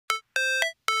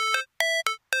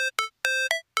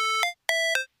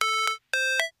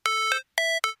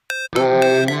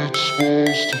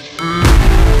Never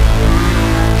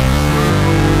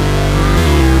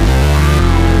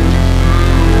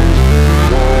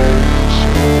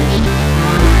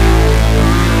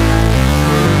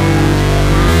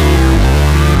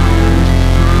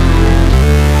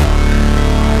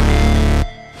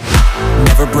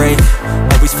break,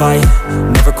 always fight,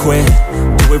 never quit,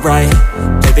 do it right,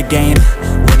 play the game,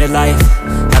 win it life,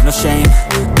 have no shame,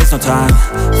 there's no time,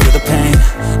 feel the pain,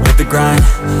 live the grind,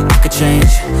 I could change,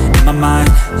 in my mind,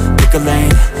 pick a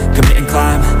lane, commit and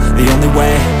climb, the only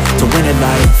way to win it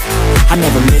life. I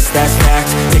never miss, that's fact,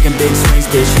 taking big swings,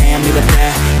 bitch, hand me the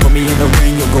bat, put me in the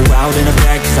ring, you'll go out in a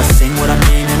bag, cause I sing what I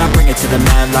mean and I bring it to the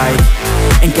mad light.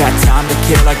 Ain't got time to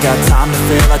kill, I got time to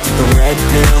feel, I took the red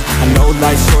pill, I know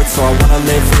life's short so I wanna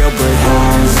live real, but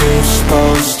how's it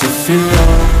supposed to feel?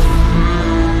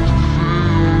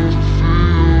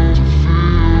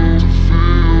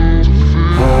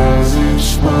 How's it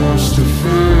supposed to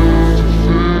feel?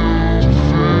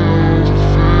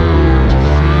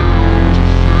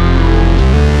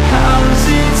 How's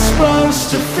it supposed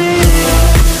to feel?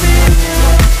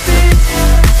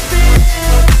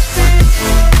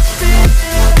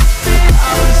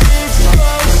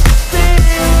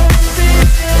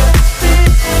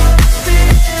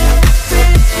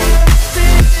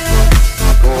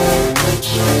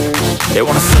 They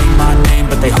wanna say my name,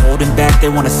 but they holding back. They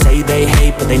wanna say they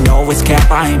hate, but they know it's cap.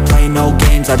 I ain't play no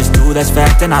games, I just do, that's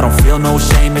fact. And I don't feel no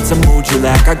shame, it's a mood you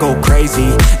lack. I go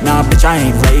crazy, nah bitch I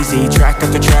ain't lazy. Track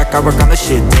after track, I work on the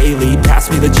shit daily.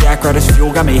 Pass me the jack, right as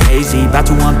fuel, got me hazy. About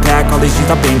to unpack all these things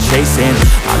I've been chasing.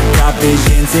 I've got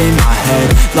visions in my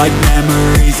head, like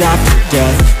memories after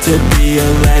death. To be a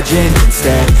legend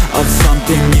instead of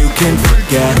something you can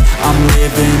forget. I'm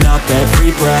living up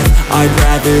every breath, I'd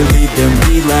rather lead than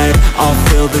be led. I'll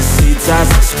fill the seats as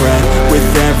I spread with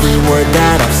every word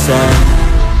that I've said.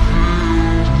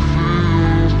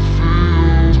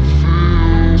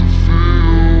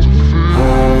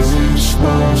 How's it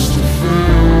supposed to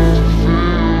feel?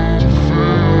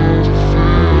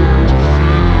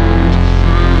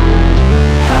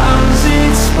 How's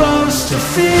it supposed to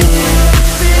feel?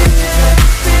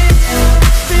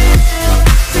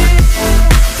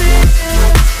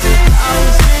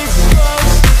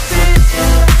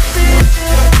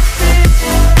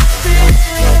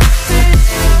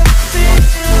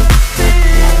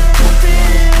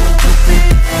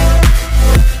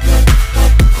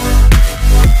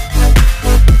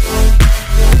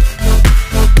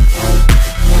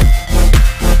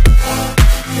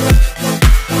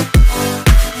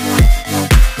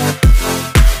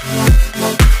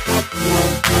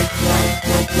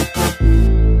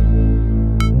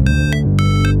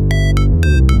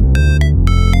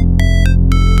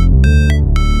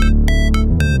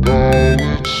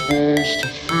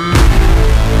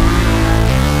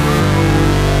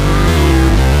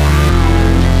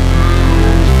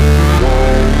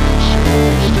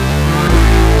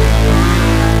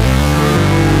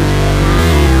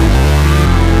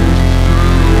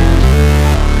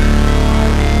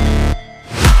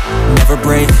 Never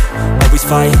break, always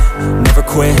fight, never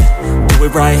quit, do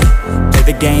it right, play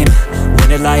the game,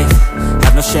 win it life,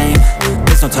 have no shame,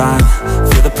 there's no time,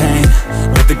 feel the pain,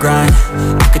 live the grind,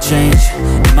 I could change,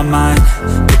 in my mind,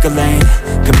 pick a lane,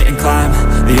 commit and climb,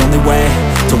 the only way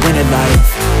to win it life.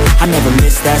 I never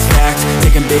miss, that's fact,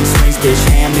 taking big swings, bitch,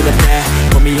 hand me the bat,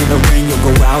 put me in the ring, you'll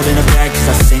go out in a bag, cause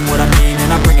I sing what I mean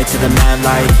and I bring it to the mad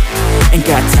light. Ain't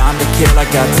got time to kill, I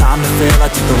got time to feel, I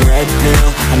took the red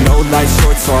pill, I know life's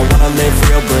short so I wanna live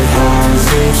real, but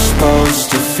how's it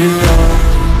supposed to feel?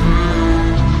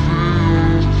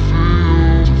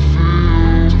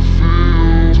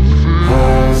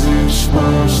 How's it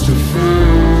supposed to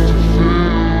feel?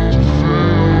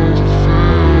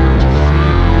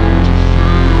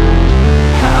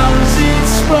 How's it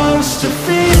supposed to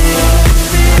feel?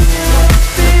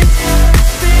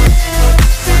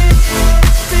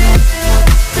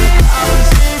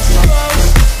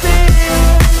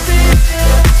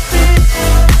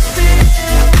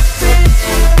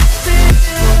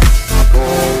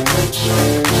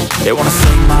 They wanna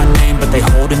say my name, but they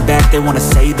holding back. They wanna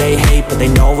say they hate, but they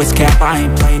know it's cap. I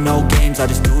ain't play no games, I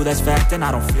just do, that's fact. And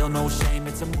I don't feel no shame,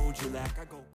 it's a mood.